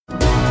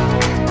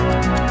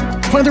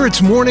Whether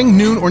it's morning,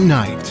 noon, or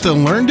night, the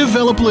Learn,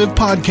 Develop, Live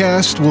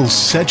podcast will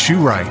set you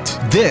right.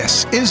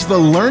 This is the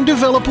Learn,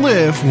 Develop,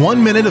 Live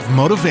 1 Minute of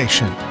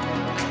Motivation.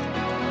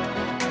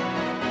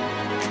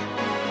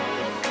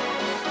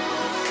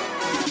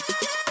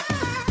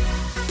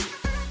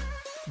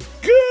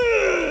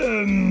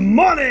 Good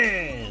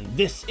morning!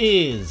 This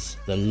is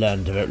the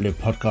Learn, Develop, Live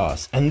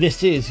podcast, and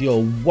this is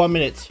your 1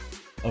 minute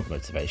of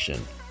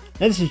motivation.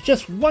 Now, this is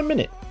just 1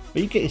 minute,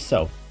 but you get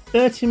yourself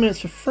 30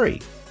 minutes for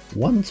free,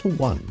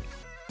 1-to-1.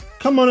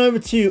 Come on over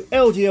to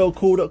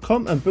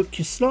ldlcall.com and book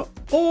your slot,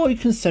 or you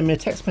can send me a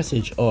text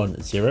message on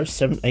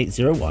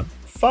 07801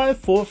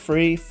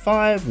 543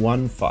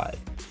 515,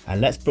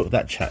 and let's book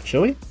that chat,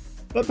 shall we?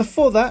 But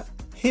before that,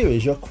 here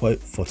is your quote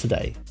for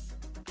today.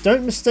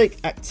 Don't mistake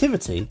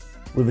activity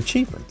with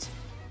achievement.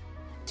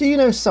 Do you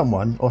know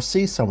someone or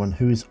see someone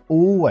who is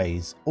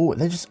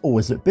they just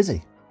always look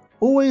busy?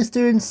 Always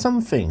doing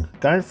something,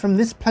 going from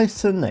this place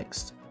to the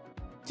next.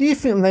 Do you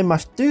think they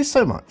must do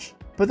so much?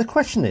 But the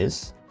question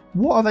is,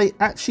 what are they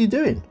actually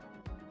doing?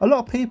 A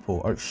lot of people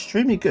are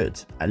extremely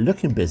good at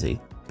looking busy,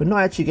 but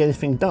not actually getting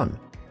anything done.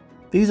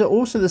 These are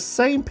also the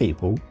same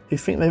people who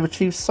think they've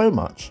achieved so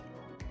much,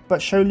 but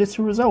show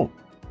little result.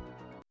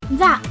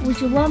 That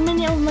was your 1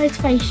 minute of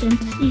motivation.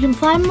 You can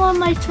find more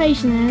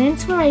motivation and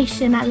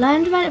inspiration at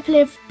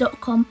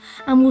learndeveloplive.com,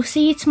 and we'll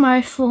see you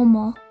tomorrow for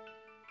more.